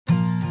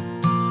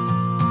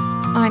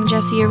I'm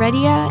Jessie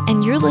Heredia,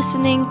 and you're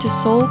listening to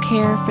Soul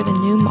Care for the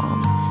New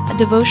Mom, a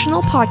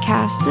devotional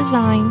podcast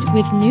designed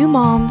with new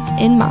moms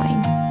in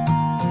mind.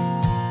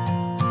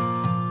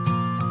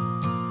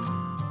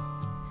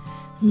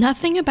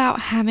 Nothing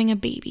about having a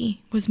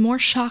baby was more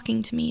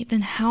shocking to me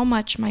than how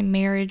much my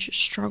marriage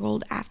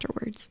struggled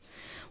afterwards.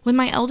 When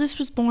my eldest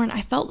was born,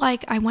 I felt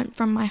like I went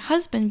from my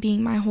husband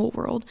being my whole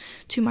world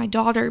to my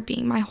daughter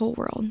being my whole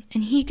world,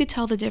 and he could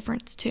tell the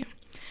difference too.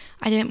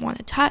 I didn't want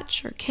to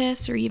touch or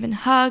kiss or even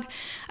hug.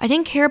 I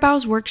didn't care about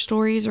his work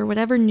stories or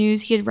whatever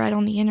news he had read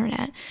on the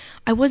internet.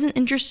 I wasn't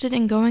interested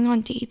in going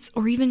on dates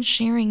or even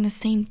sharing the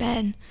same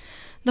bed.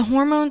 The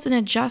hormones and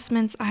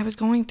adjustments I was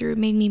going through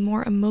made me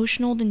more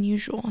emotional than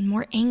usual and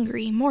more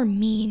angry, more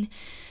mean.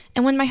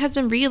 And when my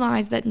husband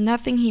realized that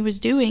nothing he was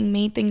doing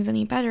made things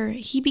any better,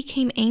 he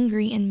became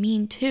angry and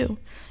mean too,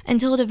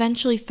 until it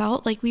eventually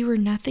felt like we were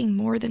nothing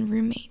more than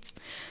roommates.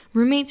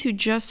 Roommates who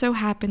just so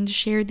happened to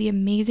share the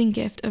amazing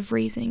gift of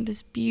raising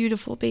this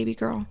beautiful baby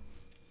girl.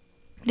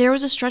 There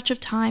was a stretch of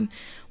time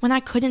when I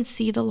couldn't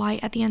see the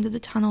light at the end of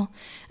the tunnel,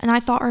 and I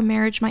thought our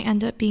marriage might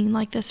end up being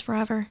like this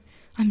forever.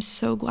 I'm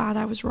so glad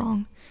I was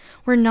wrong.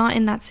 We're not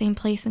in that same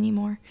place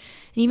anymore.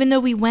 And even though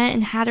we went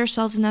and had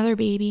ourselves another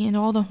baby and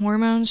all the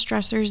hormones,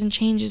 stressors, and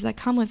changes that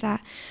come with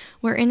that,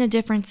 we're in a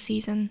different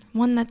season,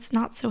 one that's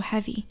not so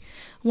heavy,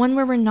 one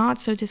where we're not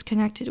so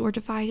disconnected or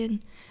divided,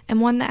 and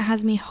one that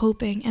has me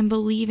hoping and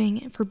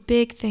believing for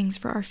big things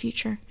for our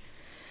future.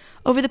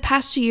 Over the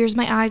past 2 years,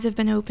 my eyes have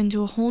been opened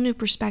to a whole new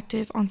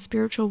perspective on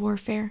spiritual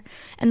warfare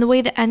and the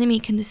way the enemy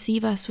can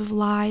deceive us with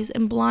lies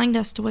and blind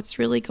us to what's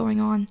really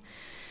going on.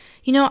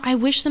 You know, I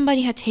wish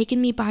somebody had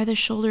taken me by the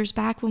shoulders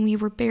back when we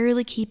were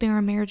barely keeping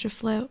our marriage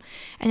afloat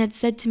and had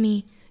said to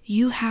me,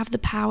 "You have the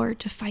power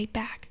to fight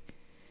back."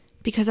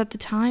 Because at the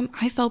time,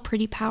 I felt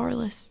pretty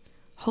powerless,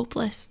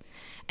 hopeless.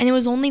 And it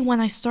was only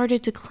when I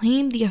started to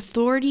claim the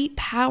authority,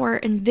 power,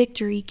 and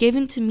victory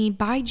given to me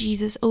by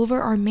Jesus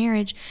over our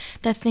marriage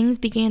that things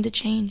began to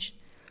change.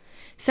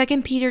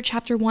 2 Peter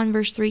chapter 1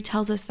 verse 3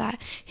 tells us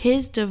that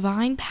His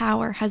divine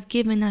power has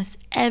given us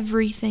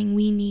everything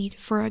we need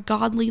for a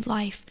godly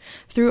life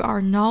through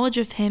our knowledge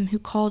of Him who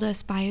called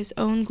us by His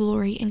own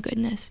glory and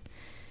goodness.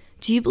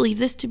 Do you believe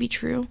this to be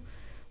true?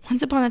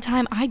 Once upon a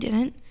time I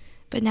didn't,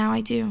 but now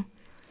I do.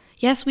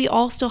 Yes, we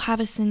all still have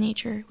a sin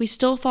nature. We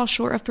still fall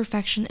short of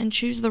perfection and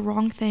choose the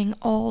wrong thing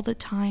all the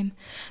time.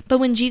 But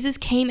when Jesus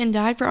came and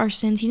died for our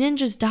sins, He didn't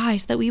just die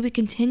so that we would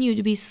continue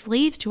to be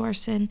slaves to our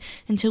sin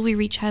until we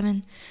reach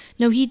heaven.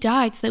 No, He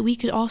died so that we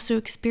could also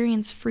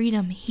experience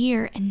freedom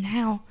here and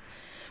now.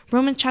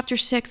 Romans chapter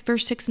 6,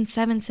 verse 6 and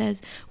 7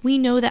 says, "We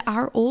know that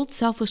our old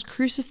self was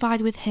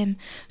crucified with Him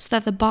so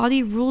that the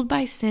body ruled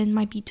by sin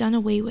might be done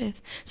away with,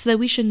 so that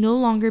we should no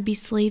longer be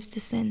slaves to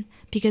sin,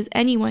 because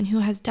anyone who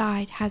has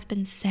died has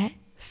been set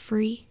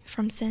free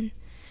from sin."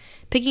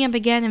 Picking up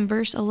again in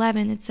verse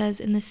 11, it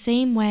says, "In the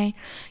same way,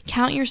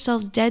 count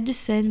yourselves dead to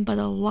sin, but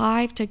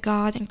alive to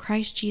God in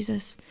Christ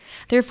Jesus.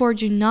 Therefore,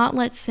 do not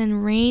let sin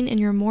reign in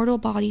your mortal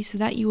body so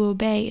that you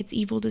obey its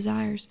evil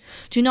desires.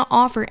 Do not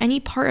offer any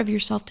part of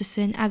yourself to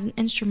sin as an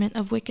instrument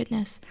of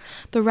wickedness,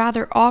 but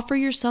rather offer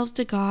yourselves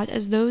to God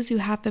as those who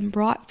have been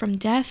brought from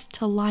death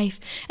to life,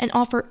 and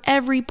offer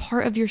every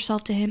part of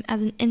yourself to Him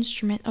as an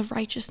instrument of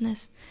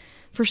righteousness.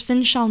 For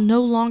sin shall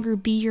no longer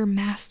be your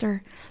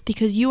master,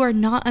 because you are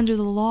not under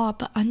the law,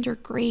 but under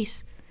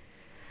grace."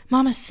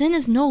 Mama, sin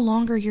is no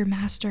longer your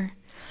master.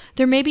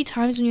 There may be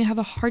times when you have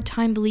a hard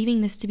time believing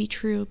this to be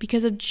true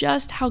because of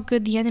just how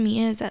good the enemy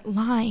is at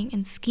lying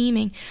and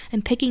scheming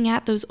and picking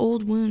at those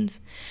old wounds.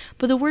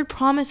 But the word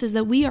promises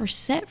that we are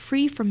set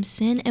free from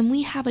sin and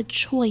we have a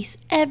choice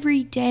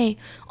every day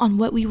on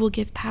what we will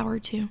give power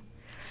to.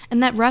 In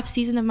that rough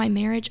season of my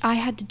marriage, I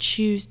had to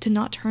choose to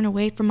not turn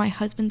away from my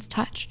husband's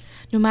touch,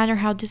 no matter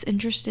how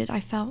disinterested I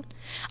felt.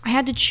 I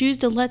had to choose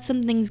to let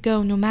some things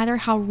go, no matter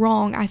how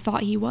wrong I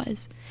thought he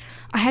was.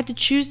 I had to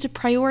choose to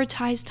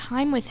prioritize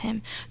time with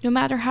him, no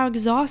matter how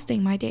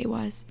exhausting my day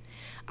was.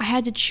 I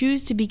had to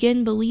choose to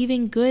begin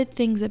believing good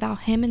things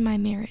about him and my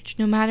marriage,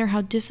 no matter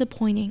how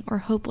disappointing or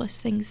hopeless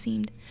things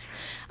seemed.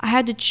 I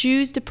had to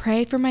choose to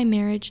pray for my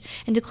marriage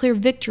and declare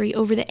victory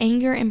over the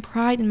anger and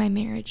pride in my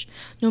marriage,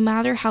 no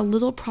matter how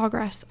little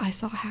progress I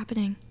saw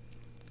happening.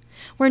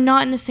 We're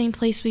not in the same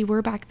place we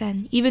were back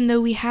then, even though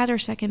we had our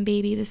second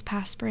baby this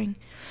past spring.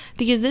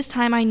 Because this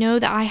time I know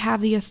that I have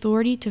the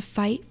authority to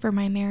fight for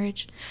my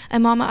marriage.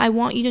 And Mama, I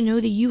want you to know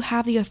that you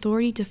have the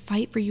authority to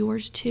fight for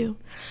yours too.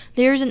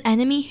 There is an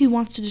enemy who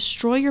wants to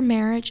destroy your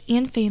marriage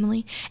and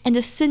family, and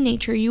a sin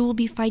nature you will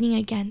be fighting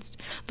against.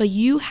 But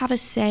you have a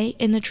say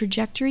in the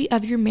trajectory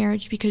of your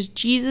marriage because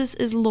Jesus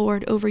is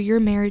Lord over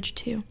your marriage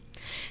too.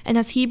 And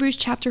as Hebrews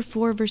chapter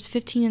 4 verse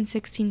 15 and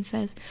 16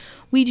 says,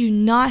 "We do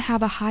not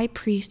have a high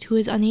priest who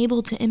is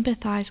unable to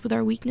empathize with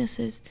our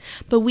weaknesses,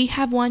 but we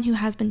have one who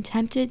has been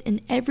tempted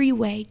in every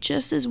way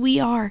just as we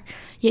are,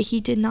 yet he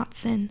did not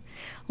sin.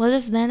 Let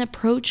us then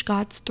approach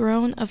God's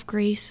throne of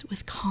grace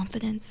with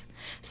confidence,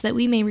 so that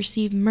we may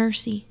receive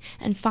mercy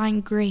and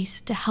find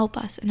grace to help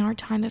us in our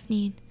time of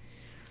need."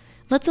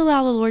 Let's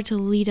allow the Lord to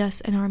lead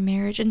us in our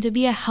marriage and to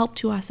be a help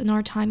to us in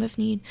our time of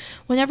need.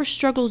 Whenever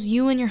struggles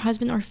you and your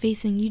husband are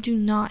facing, you do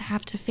not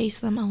have to face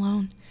them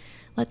alone.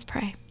 Let's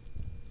pray.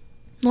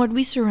 Lord,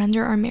 we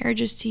surrender our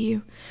marriages to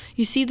you.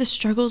 You see the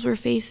struggles we're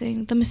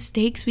facing, the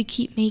mistakes we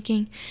keep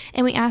making,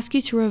 and we ask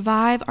you to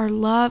revive our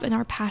love and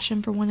our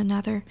passion for one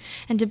another,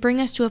 and to bring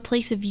us to a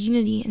place of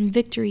unity and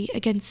victory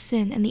against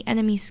sin and the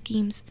enemy's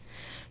schemes.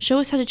 Show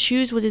us how to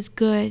choose what is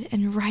good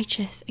and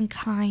righteous and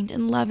kind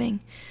and loving.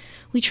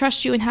 We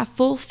trust you and have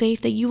full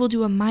faith that you will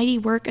do a mighty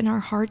work in our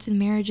hearts and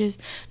marriages,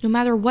 no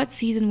matter what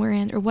season we're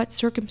in or what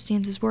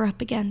circumstances we're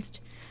up against.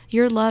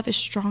 Your love is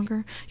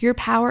stronger, your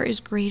power is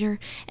greater,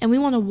 and we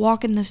want to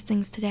walk in those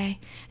things today.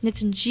 And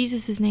it's in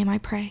Jesus' name I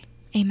pray.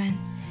 Amen.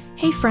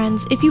 Hey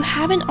friends, if you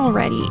haven't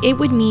already, it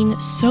would mean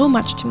so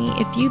much to me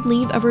if you'd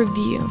leave a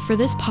review for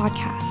this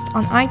podcast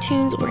on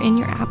iTunes or in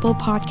your Apple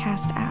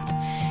Podcast app.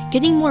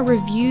 Getting more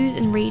reviews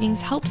and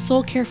ratings helps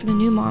Soul Care for the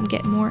New Mom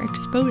get more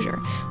exposure,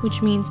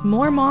 which means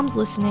more moms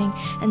listening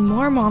and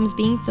more moms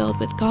being filled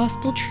with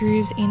gospel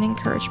truths and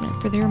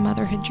encouragement for their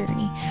motherhood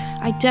journey.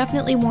 I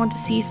definitely want to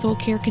see Soul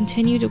Care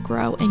continue to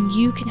grow, and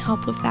you can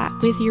help with that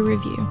with your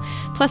review.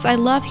 Plus, I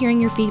love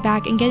hearing your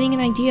feedback and getting an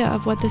idea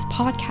of what this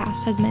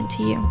podcast has meant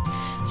to you.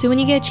 So when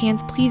you get a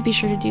chance, please be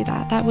sure to do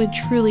that. That would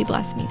truly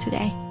bless me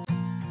today.